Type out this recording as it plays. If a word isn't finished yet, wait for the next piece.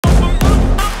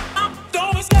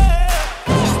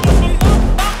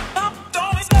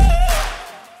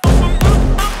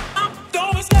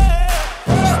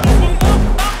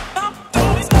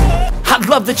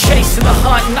love the chase and the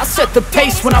hunt, and I set the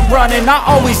pace when I'm running. I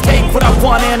always take what I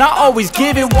want and I always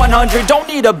give it 100. Don't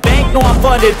need a bank, no I'm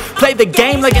funded. Play the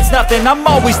game like it's nothing. I'm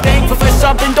always thankful for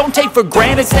something. Don't take for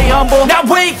granted, stay humble. Now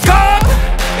wake up!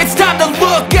 It's time to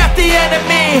look at the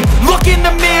enemy. Look in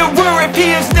the mirror if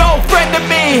he is no friend to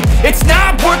me. It's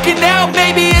not working out,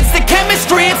 maybe it's the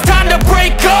chemistry. It's time to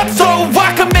break up so I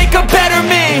can make a better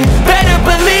me. Better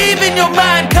believe in your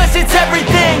mind, cause it's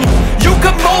everything. You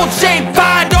can mold, shape,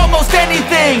 find almost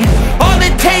anything. All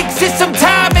it takes is some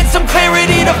time and some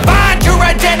clarity to find your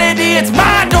identity. It's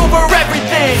mind over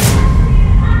everything.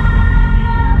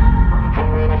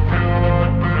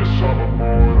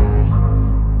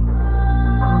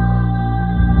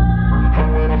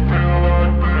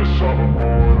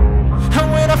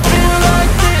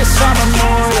 I'm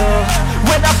immortal.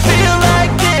 When I feel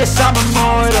like this, I'm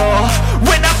immortal.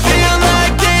 When I feel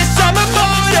like this, I'm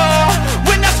immortal.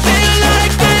 When I feel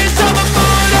like this, I'm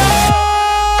immortal.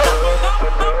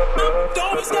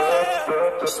 Don't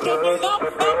stop. Stop it up.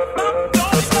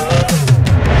 Don't stop.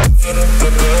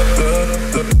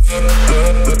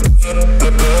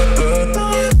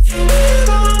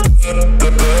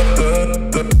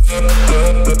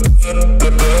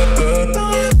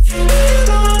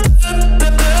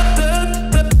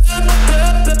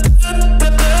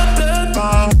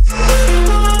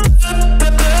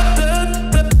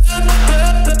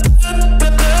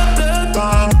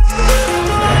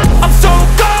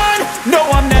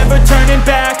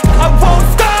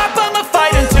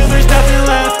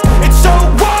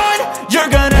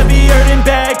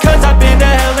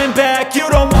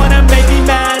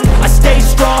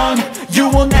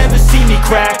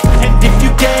 And if you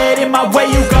get in my way,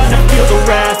 you're gonna feel the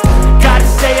wrath. Gotta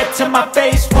say it to my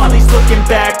face while he's looking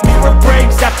back. Mirror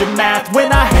breaks after math.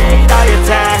 When I hate, I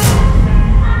attack.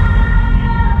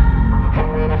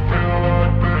 When I feel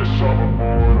like this, I'm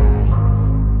immortal.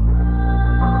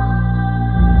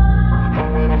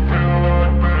 When I feel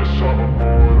like this, I'm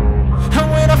immortal.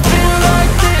 When I feel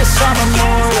like this, I'm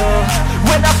immortal.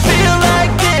 When I feel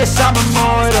like this, I'm immortal.